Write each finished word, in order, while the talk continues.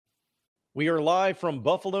We are live from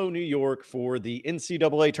Buffalo, New York for the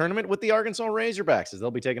NCAA tournament with the Arkansas Razorbacks as they'll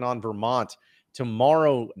be taking on Vermont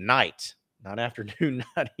tomorrow night. Not afternoon,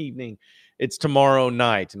 not evening. It's tomorrow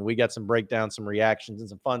night. And we got some breakdowns, some reactions, and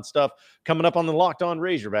some fun stuff coming up on the Locked On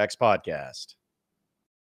Razorbacks podcast.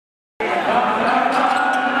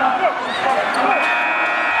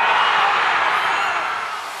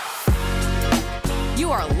 You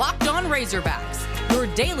are Locked On Razorbacks, your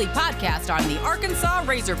daily podcast on the Arkansas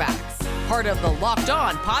Razorbacks. Part of the Locked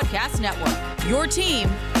On Podcast Network, your team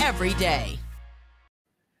every day.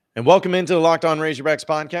 And welcome into the Locked On Razorbacks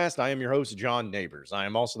podcast. I am your host, John Neighbors. I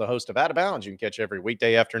am also the host of Out of Bounds. You can catch every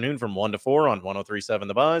weekday afternoon from 1 to 4 on 103.7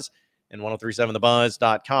 The Buzz and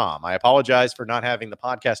 103.7thebuzz.com. I apologize for not having the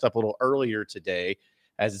podcast up a little earlier today,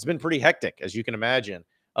 as it's been pretty hectic, as you can imagine,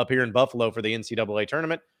 up here in Buffalo for the NCAA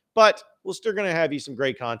tournament. But we're still going to have you some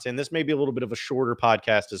great content. This may be a little bit of a shorter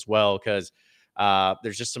podcast as well, because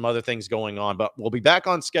there's just some other things going on, but we'll be back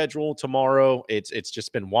on schedule tomorrow. It's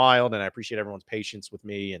just been wild, and I appreciate everyone's patience with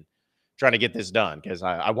me and trying to get this done, because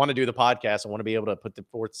I want to do the podcast. I want to be able to put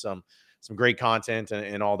forth some great content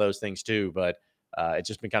and all those things too, but it's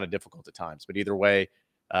just been kind of difficult at times. But either way,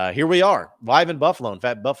 here we are live in Buffalo. In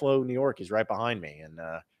fact, Buffalo, New York is right behind me, and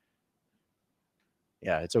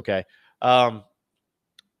yeah, it's okay.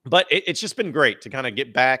 But it's just been great to kind of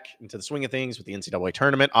get back into the swing of things with the NCAA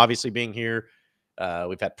tournament. Obviously, being here,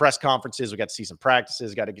 we've had press conferences. We got to see some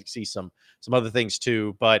practices. Got to see some other things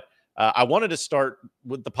too. But I wanted to start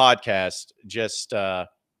with the podcast just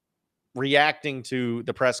reacting to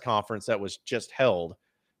the press conference that was just held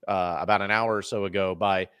about an hour or so ago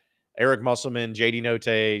by Eric Musselman, JD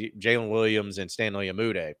Notae, Jalen Williams, and Stanley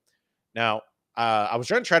Umude. Now, I was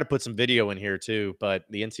trying to put some video in here too, but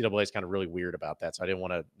the NCAA is kind of really weird about that, so I didn't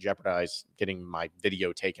want to jeopardize getting my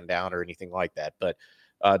video taken down or anything like that. But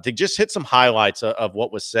to just hit some highlights of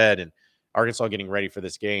what was said and Arkansas getting ready for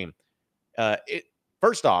this game.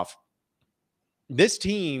 First off, this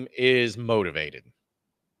team is motivated.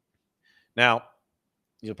 Now,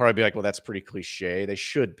 you'll probably be like, well, that's pretty cliche. They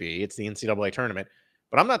should be. It's the NCAA tournament.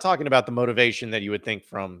 But I'm not talking about the motivation that you would think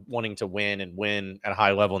from wanting to win at a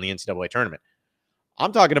high level in the NCAA tournament.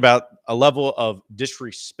 I'm talking about a level of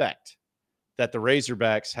disrespect that the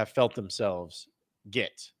Razorbacks have felt themselves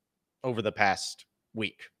get over the past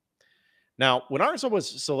week. Now, when Arkansas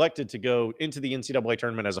was selected to go into the NCAA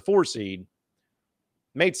tournament as a 4 seed,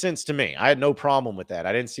 made sense to me. I had no problem with that.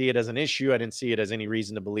 I didn't see it as an issue. I didn't see it as any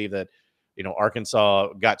reason to believe that,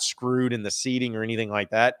 Arkansas got screwed in the seeding or anything like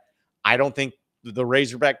that. I don't think the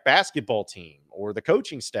Razorback basketball team or the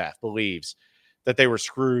coaching staff believes that they were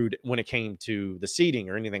screwed when it came to the seeding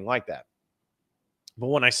or anything like that. But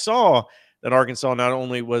when I saw that Arkansas not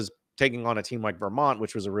only was taking on a team like Vermont,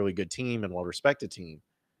 which was a really good team and well-respected team,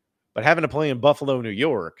 but having to play in Buffalo, New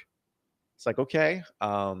York, it's like, okay,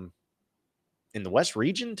 in the West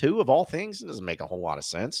region too, of all things, it doesn't make a whole lot of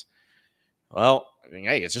sense. Well, I mean,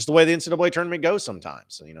 hey, it's just the way the NCAA tournament goes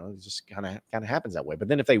sometimes. So, it just kind of happens that way. But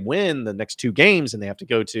then if they win the next 2 games and they have to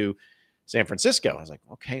go to San Francisco, I was like,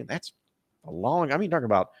 okay, that's talking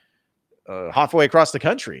about halfway across the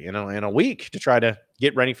country, in a week to try to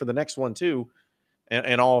get ready for the next one too,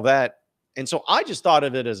 and all of that. And so I just thought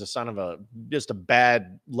of it as a sign of just a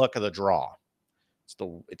bad luck of the draw.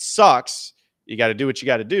 It sucks. You got to do what you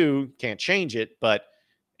got to do. Can't change it, but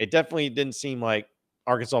it definitely didn't seem like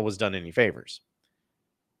Arkansas was done any favors.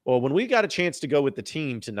 Well, when we got a chance to go with the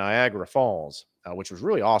team to Niagara Falls, which was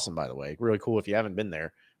really awesome, by the way, really cool if you haven't been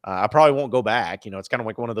there. I probably won't go back. It's kind of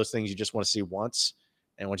like one of those things you just want to see once.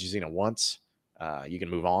 And once you've seen it once, you can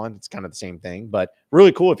move on. It's kind of the same thing, but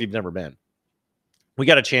really cool if you've never been. We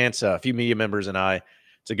got a chance, a few media members and I,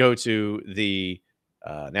 to go to the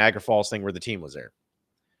Niagara Falls thing where the team was there.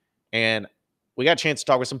 And we got a chance to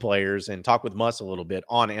talk with some players and talk with Muss a little bit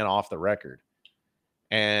on and off the record.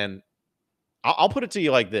 And I'll put it to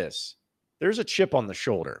you like this. There's a chip on the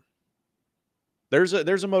shoulder. There's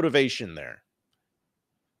a motivation there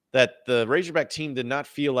that the Razorback team did not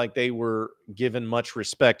feel like they were given much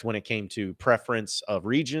respect when it came to preference of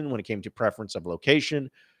region, when it came to preference of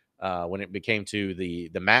location, when it came to the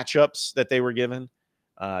matchups that they were given,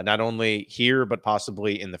 not only here, but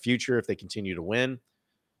possibly in the future if they continue to win.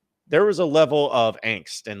 There was a level of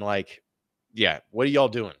angst and like, yeah, what are y'all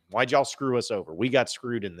doing? Why'd y'all screw us over? We got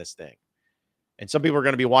screwed in this thing. And some people are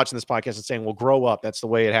going to be watching this podcast and saying, well, grow up. That's the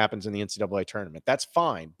way it happens in the NCAA tournament. That's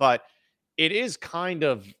fine. But it is kind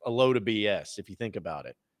of a load of BS if you think about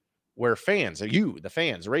it, where the fans,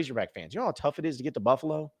 the Razorback fans, you know how tough it is to get to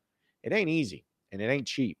Buffalo? It ain't easy and it ain't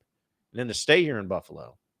cheap. And then to stay here in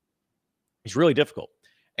Buffalo is really difficult.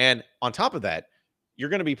 And on top of that, you're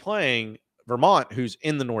going to be playing Vermont, who's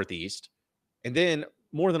in the Northeast, And then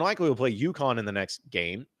more than likely we'll play UConn in the next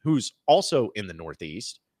game, who's also in the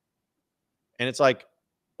Northeast. And it's like,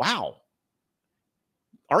 wow,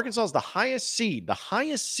 Arkansas is the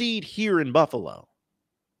highest seed here in Buffalo.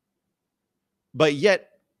 But yet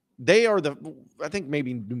they are I think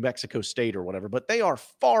maybe New Mexico State or whatever, but they are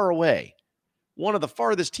far away. One of the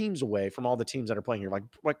farthest teams away from all the teams that are playing here.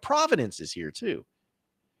 Like Providence is here too.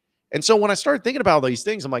 And so when I started thinking about all these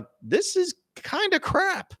things, I'm like, this is kind of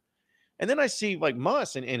crap. And then I see like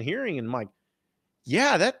Muss and hearing, and I'm like,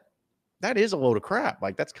 yeah, that is a load of crap.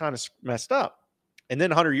 Like, that's kind of messed up. And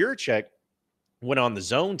then Hunter Yurachek went on the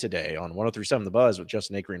Zone today on 103.7 The Buzz with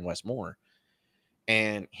Justin Acree and Wes Moore.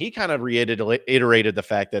 And he kind of reiterated the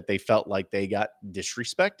fact that they felt like they got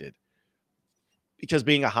disrespected. Because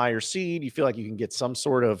being a higher seed, you feel like you can get some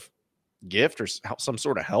sort of gift or some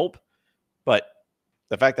sort of help. But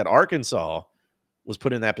the fact that Arkansas was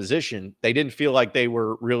put in that position, they didn't feel like they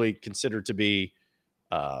were really considered to be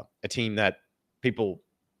a team that people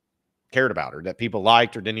cared about or that people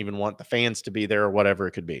liked or didn't even want the fans to be there or whatever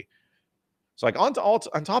it could be. So like on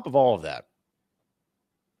top of all of that,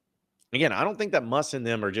 again, I don't think that Muss and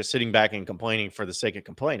them are just sitting back and complaining for the sake of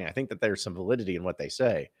complaining. I think that there's some validity in what they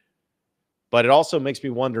say. But it also makes me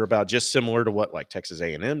wonder about, just similar to what like Texas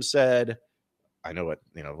A&M said. I know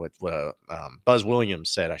what Buzz Williams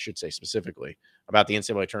said, I should say specifically, about the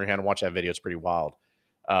NCAA tournament. I had to watch that video. It's pretty wild.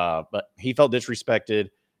 But he felt disrespected.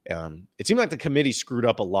 It seemed like the committee screwed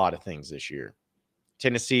up a lot of things this year.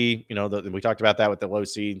 Tennessee, we talked about that with the low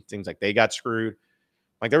seed. Things like they got screwed.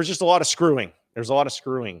 Like, there was just a lot of screwing. There's a lot of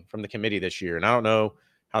screwing from the committee this year. And I don't know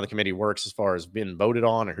how the committee works as far as being voted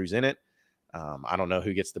on or who's in it. I don't know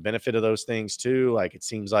who gets the benefit of those things too. Like, it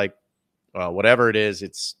seems like whatever it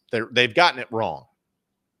is, they've gotten it wrong,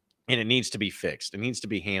 and it needs to be fixed. It needs to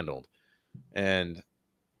be handled. And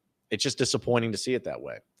it's just disappointing to see it that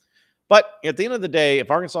way. But at the end of the day,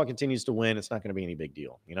 if Arkansas continues to win, it's not going to be any big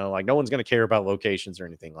deal. Like, no one's going to care about locations or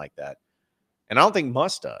anything like that. And I don't think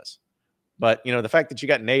Muss does. But, the fact that you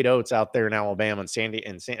got Nate Oates out there in Alabama and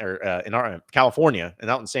in California and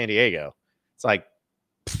out in San Diego, it's like,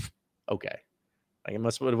 okay. Like,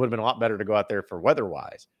 it would have been a lot better to go out there for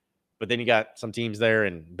weather-wise. But then you got some teams there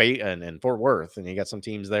in Fort Worth, and you got some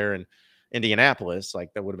teams there in Indianapolis.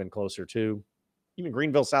 Like, that would have been closer to. Even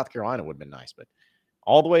Greenville, South Carolina would have been nice. But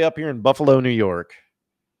all the way up here in Buffalo, New York,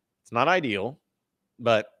 it's not ideal.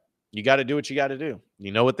 But you got to do what you got to do.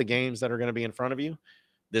 You know what the games that are going to be in front of you.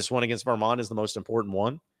 This one against Vermont is the most important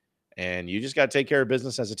one. And you just got to take care of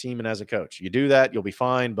business as a team and as a coach. You do that, you'll be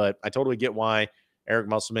fine. But I totally get why Eric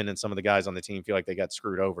Musselman and some of the guys on the team feel like they got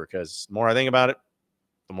screwed over, because the more I think about it,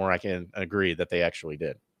 the more I can agree that they actually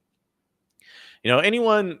did.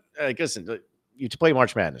 Anyone, listen, you play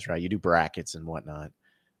March Madness, right? You do brackets and whatnot.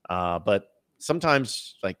 But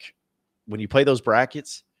sometimes, like, when you play those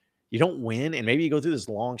brackets, you don't win, and maybe you go through this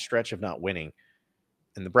long stretch of not winning.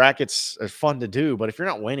 And the brackets are fun to do, but if you're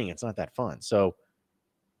not winning, it's not that fun. So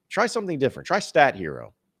try something different. Try Stat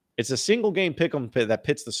Hero. It's a single game pick'em that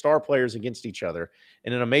pits the star players against each other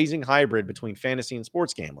in an amazing hybrid between fantasy and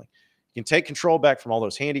sports gambling. You can take control back from all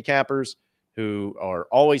those handicappers who are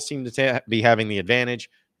always seem to be having the advantage.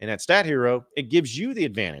 And at Stat Hero, it gives you the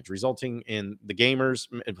advantage, resulting in the gamers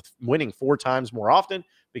winning 4 times more often,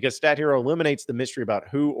 because Stat Hero eliminates the mystery about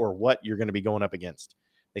who or what you're going to be going up against.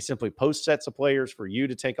 They simply post sets of players for you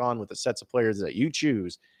to take on with the sets of players that you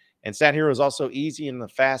choose. And Stat Hero is also easy and the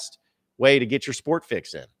fast way to get your sport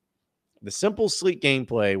fix in. The simple, sleek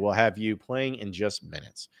gameplay will have you playing in just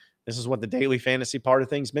minutes. This is what the daily fantasy part of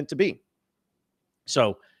things meant to be.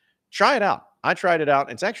 So try it out. I tried it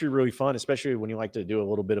out. It's actually really fun, especially when you like to do a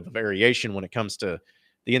little bit of a variation when it comes to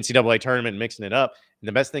the NCAA tournament and mixing it up. And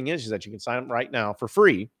the best thing is that you can sign up right now for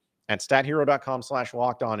free at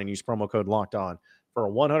stathero.com/lockedon and use promo code LOCKEDON for a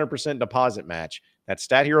 100% deposit match. That's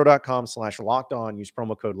stathero.com/lockedon. Use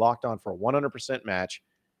promo code LOCKEDON for a 100% match.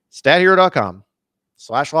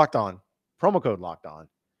 stathero.com/lockedon. Promo code LOCKEDON.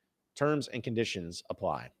 Terms and conditions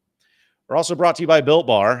apply. We're also brought to you by Built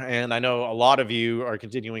Bar, and I know a lot of you are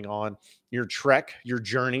continuing on your trek, your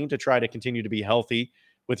journey to try to continue to be healthy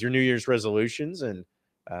with your New Year's resolutions. And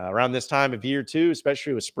around this time of year too,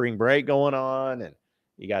 especially with spring break going on, and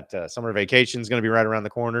you got summer vacations going to be right around the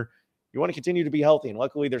corner, you want to continue to be healthy. And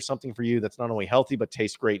luckily, there's something for you that's not only healthy but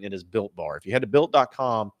tastes great, and it is Built Bar. If you head to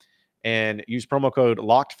built.com and use promo code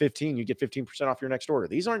LOCKED15, you get 15% off your next order.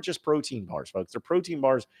 These aren't just protein bars, folks. They're protein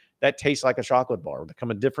bars that taste like a chocolate bar. They come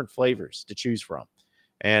in different flavors to choose from.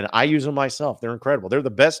 And I use them myself. They're incredible. They're the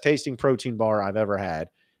best tasting protein bar I've ever had.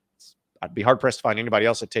 I'd be hard-pressed to find anybody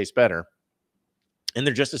else that tastes better. And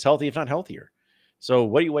they're just as healthy, if not healthier. So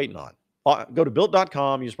what are you waiting on? Go to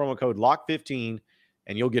built.com, use promo code LOCK15,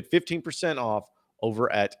 and you'll get 15% off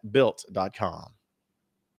over at built.com.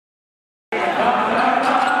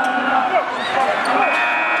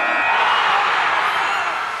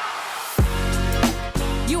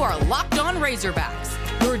 You are Locked On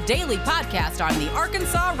Razorbacks, your daily podcast on the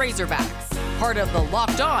Arkansas Razorbacks, part of the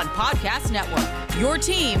Locked On Podcast Network, your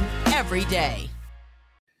team every day.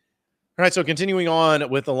 All right, so continuing on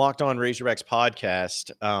with the Locked On Razorbacks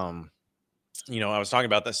podcast, I was talking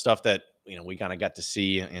about that stuff that, we kind of got to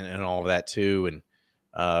see and all of that too. And,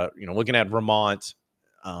 looking at Vermont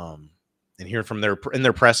and hearing from their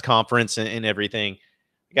press conference and everything,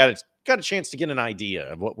 I got a chance to get an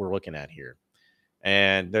idea of what we're looking at here.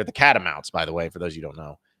 And they're the Catamounts, by the way, for those you don't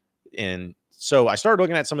know. And so I started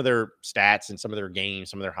looking at some of their stats and some of their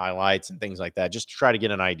games, some of their highlights and things like that, just to try to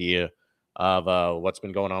get an idea of what's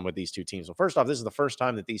been going on with these two teams. Well, first off, this is the first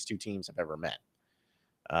time that these two teams have ever met.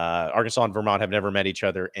 Arkansas and Vermont have never met each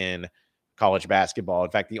other in college basketball.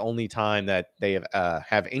 In fact, the only time that they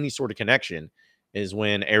have any sort of connection is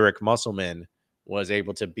when Eric Musselman was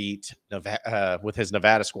able to beat with his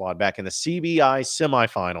Nevada squad back in the CBI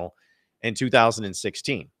semifinal in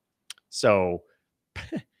 2016. So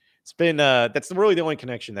it's been that's really the only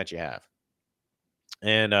connection that you have.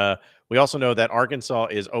 And we also know that Arkansas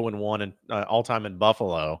is 0-1 and all-time in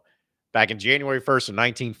Buffalo. Back in January 1st of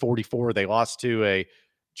 1944, they lost to a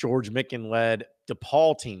George Mikan-led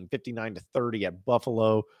DePaul team, 59-30 at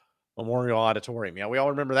Buffalo Memorial Auditorium. Yeah, we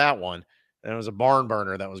all remember that one. And it was a barn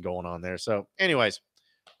burner that was going on there. So anyways,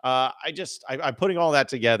 I'm putting all that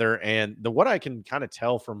together, and what I can kind of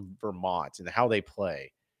tell from Vermont and how they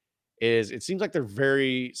play is it seems like they're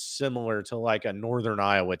very similar to like a Northern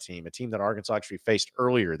Iowa team, a team that Arkansas actually faced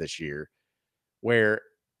earlier this year, where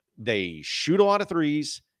they shoot a lot of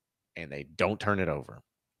threes and they don't turn it over.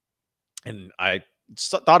 And I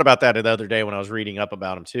thought about that the other day when I was reading up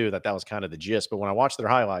about them too, that was kind of the gist. But when I watched their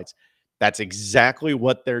highlights, that's exactly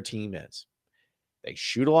what their team is. They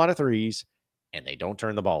shoot a lot of threes and they don't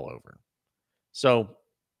turn the ball over. So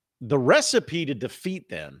the recipe to defeat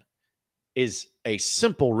them is a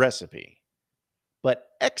simple recipe, but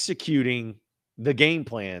executing the game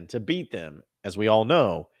plan to beat them, as we all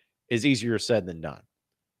know, is easier said than done.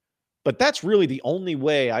 But that's really the only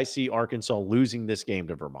way I see Arkansas losing this game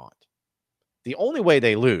to Vermont. The only way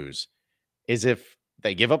they lose is if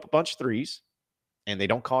they give up a bunch of threes and they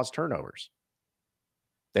don't cause turnovers.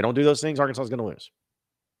 They don't do those things, Arkansas is going to lose.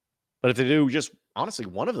 But if they do just, honestly,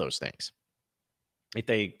 one of those things, if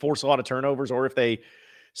they force a lot of turnovers or if they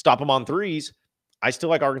stop them on threes, I still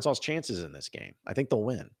like Arkansas's chances in this game. I think they'll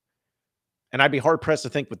win. And I'd be hard-pressed to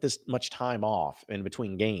think with this much time off in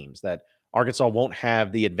between games that Arkansas won't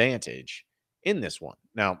have the advantage in this one.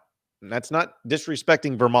 Now, that's not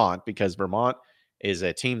disrespecting Vermont, because Vermont is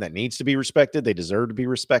a team that needs to be respected. They deserve to be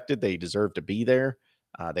respected. They deserve to be there.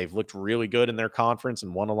 They've looked really good in their conference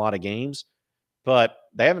and won a lot of games, but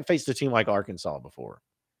they haven't faced a team like Arkansas before.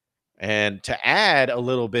 And to add a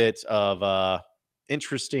little bit of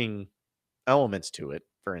interesting elements to it,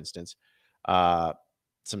 for instance,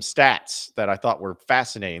 some stats that I thought were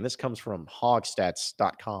fascinating. This comes from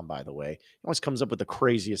hogstats.com, by the way. He always comes up with the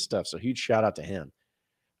craziest stuff, so huge shout out to him.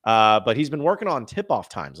 But he's been working on tip-off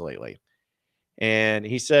times lately. And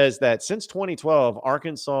he says that since 2012,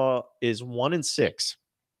 Arkansas is 1-6.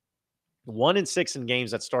 1-6 in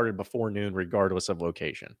games that started before noon, regardless of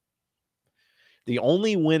location. The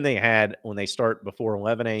only win they had when they start before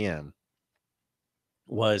 11 a.m.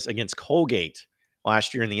 was against Colgate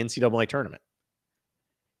last year in the NCAA tournament.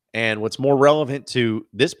 And what's more relevant to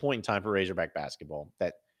this point in time for Razorback basketball,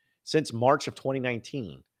 that since March of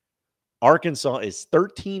 2019, Arkansas is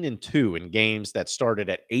 13-2 in games that started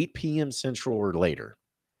at 8 p.m. Central or later.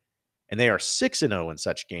 And they are 6-0 in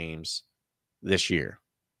such games this year.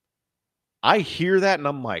 I hear that and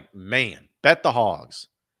I'm like, man, bet the Hogs.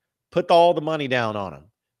 Put all the money down on them.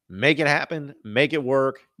 Make it happen. Make it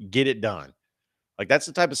work. Get it done. Like, that's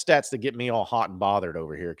the type of stats that get me all hot and bothered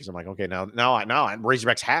over here, because I'm like, okay, now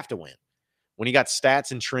Razorbacks have to win. When you got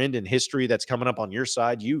stats and trend and history that's coming up on your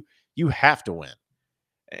side, you have to win.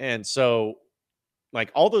 And so, like,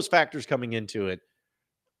 all those factors coming into it,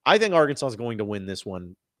 I think Arkansas is going to win this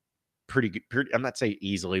one pretty good. I'm not saying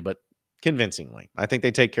easily, but convincingly. I think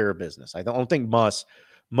they take care of business. I don't think Muss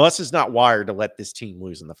is not wired to let this team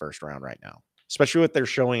lose in the first round right now, especially what they're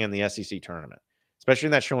showing in the SEC tournament, especially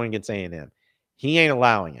in that showing against A&M. He ain't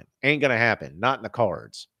allowing it. Ain't going to happen. Not in the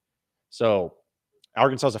cards. So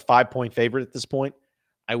Arkansas is a 5-point favorite at this point.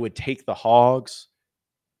 I would take the Hogs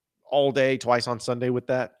all day, twice on Sunday with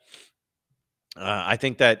that. I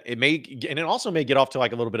think that it also may get off to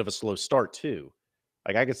like a little bit of a slow start too,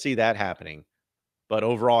 Like I could see that happening. But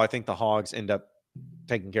overall, I think the Hogs end up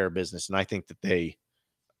taking care of business, and I think that they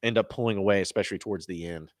end up pulling away, especially towards the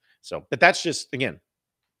end. So, but that's just again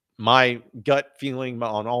my gut feeling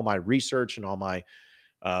on all my research and all my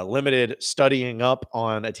limited studying up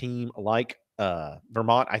on a team like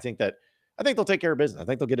Vermont. I think they'll take care of business. I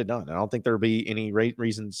think they'll get it done. I don't think there'll be any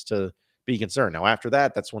reasons to be concerned. Now, after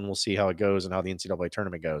that, that's when we'll see how it goes and how the NCAA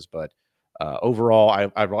tournament goes. But overall,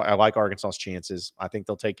 I like Arkansas's chances. I think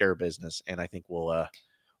they'll take care of business, and I think we'll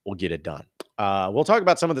get it done. We'll talk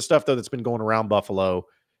about some of the stuff though that's been going around Buffalo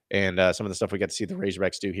and some of the stuff we got to see the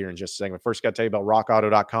Razorbacks do here in just a second. First, got to tell you about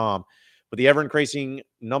RockAuto.com. With the ever-increasing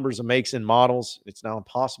numbers of makes and models, it's now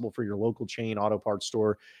impossible for your local chain auto parts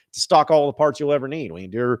store to stock all the parts you'll ever need. We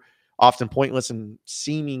endure often pointless and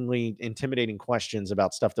seemingly intimidating questions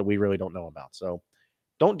about stuff that we really don't know about. So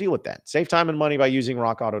don't deal with that. Save time and money by using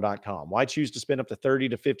RockAuto.com. Why choose to spend up to 30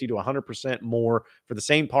 to 50 to 100% more for the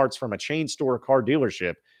same parts from a chain store or car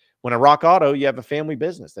dealership? When at Rock Auto, you have a family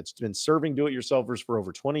business that's been serving do-it-yourselfers for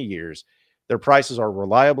over 20 years. Their prices are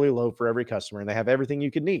reliably low for every customer, and they have everything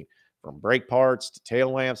you could need, from brake parts to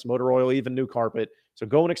tail lamps, motor oil, even new carpet. So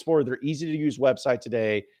go and explore their easy-to-use website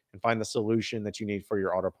today and find the solution that you need for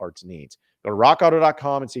your auto parts needs. Go to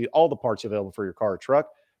rockauto.com and see all the parts available for your car or truck.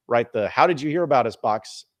 Write the "How did you hear about us"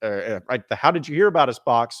 box. Write the "How did you hear about us"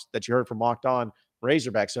 box that you heard from Locked On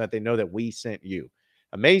Razorback, so that they know that we sent you.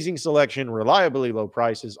 Amazing selection, reliably low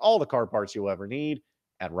prices, all the car parts you'll ever need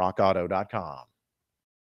at rockauto.com.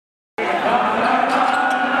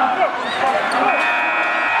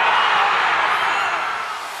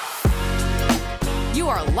 You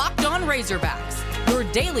are Locked On Razorbacks, your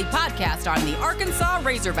daily podcast on the Arkansas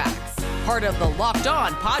Razorbacks, part of the Locked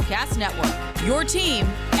On Podcast Network, your team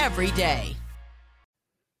every day.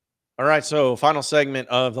 All right, so final segment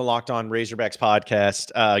of the Locked On Razorbacks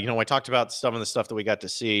podcast. I talked about some of the stuff that we got to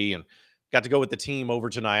see and got to go with the team over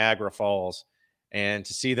to Niagara Falls, and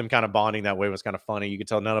to see them kind of bonding that way was kind of funny. You could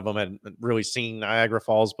tell none of them had really seen Niagara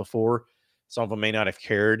Falls before. Some of them may not have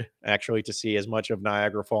cared actually to see as much of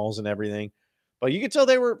Niagara Falls and everything, but you could tell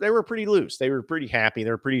they were pretty loose. They were pretty happy. They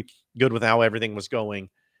were pretty good with how everything was going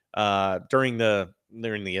during the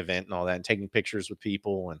event and all that, and taking pictures with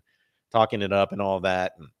people and talking it up and all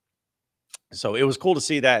that. And so it was cool to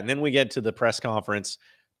see that. And then we get to the press conference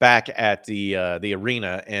back at the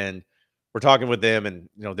arena, and we're talking with them, and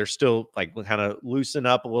they're still like kind of loosen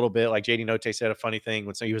up a little bit. Like JD Notae said a funny thing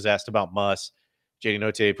when he was asked about Muss. JD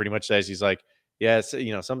Notae pretty much says he's like, yes,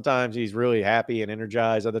 sometimes he's really happy and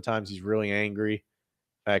energized, other times he's really angry.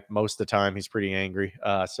 In fact, most of the time he's pretty angry.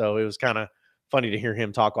 So it was kind of funny to hear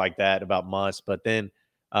him talk like that about Muss. But then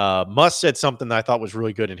Muss said something that I thought was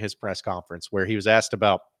really good in his press conference, where he was asked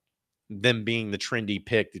about them being the trendy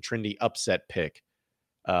pick, the trendy upset pick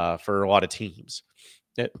for a lot of teams,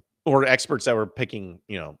 or experts that were picking,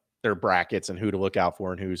 their brackets and who to look out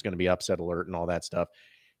for and who's going to be upset alert and all that stuff.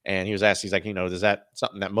 And he was asked, he's like, is that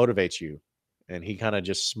something that motivates you? And he kind of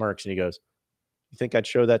just smirks and he goes, "You think I'd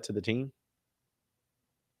show that to the team?"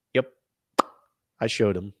 Yep. I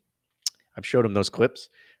showed him. I've showed him those clips,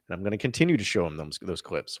 and I'm going to continue to show him those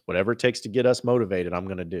clips. Whatever it takes to get us motivated, I'm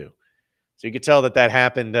going to do. So you could tell that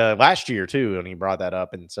happened last year too, and he brought that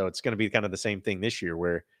up. And so it's going to be kind of the same thing this year,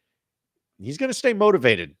 where he's going to stay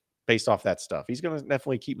motivated based off that stuff. He's going to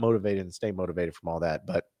definitely keep motivated and stay motivated from all that.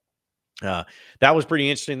 But that was pretty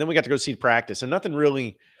interesting. Then we got to go see practice, and nothing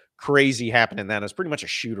really crazy happened in that. It was pretty much a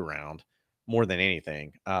shoot around more than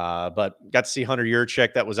anything. But got to see Hunter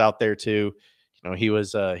Yurchek that was out there too. He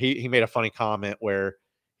was he made a funny comment where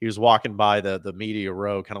he was walking by the media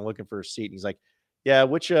row, kind of looking for a seat. And he's like, "Yeah,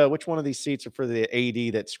 which one of these seats are for the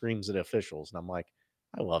AD that screams at officials?" And I'm like,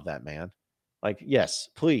 I love that man. Like, yes,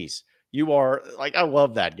 please. You are like, I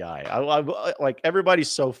love that guy. I like,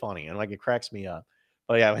 everybody's so funny, and like, it cracks me up.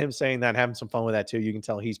 But yeah, him saying that, having some fun with that too. You can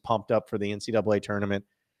tell he's pumped up for the NCAA tournament.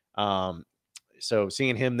 So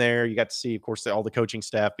seeing him there, you got to see, of course, all the coaching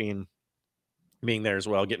staff being there as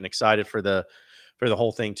well, getting excited for the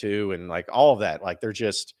whole thing too, and like all of that. Like,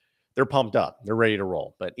 they're pumped up, they're ready to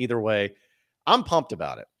roll. But either way, I'm pumped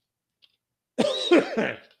about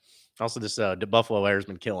it. Also, this Buffalo air has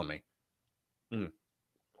been killing me.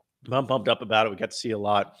 I'm pumped up about it. We got to see a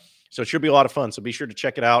lot. So it should be a lot of fun. So be sure to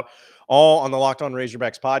check it out all on the Locked On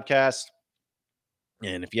Razorbacks podcast.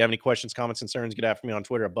 And if you have any questions, comments, concerns, get after me on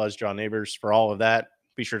Twitter at BuzzJohnNeighbors for all of that.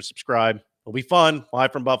 Be sure to subscribe. It'll be fun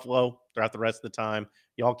live from Buffalo throughout the rest of the time.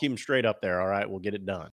 Y'all keep them straight up there. All right, we'll get it done.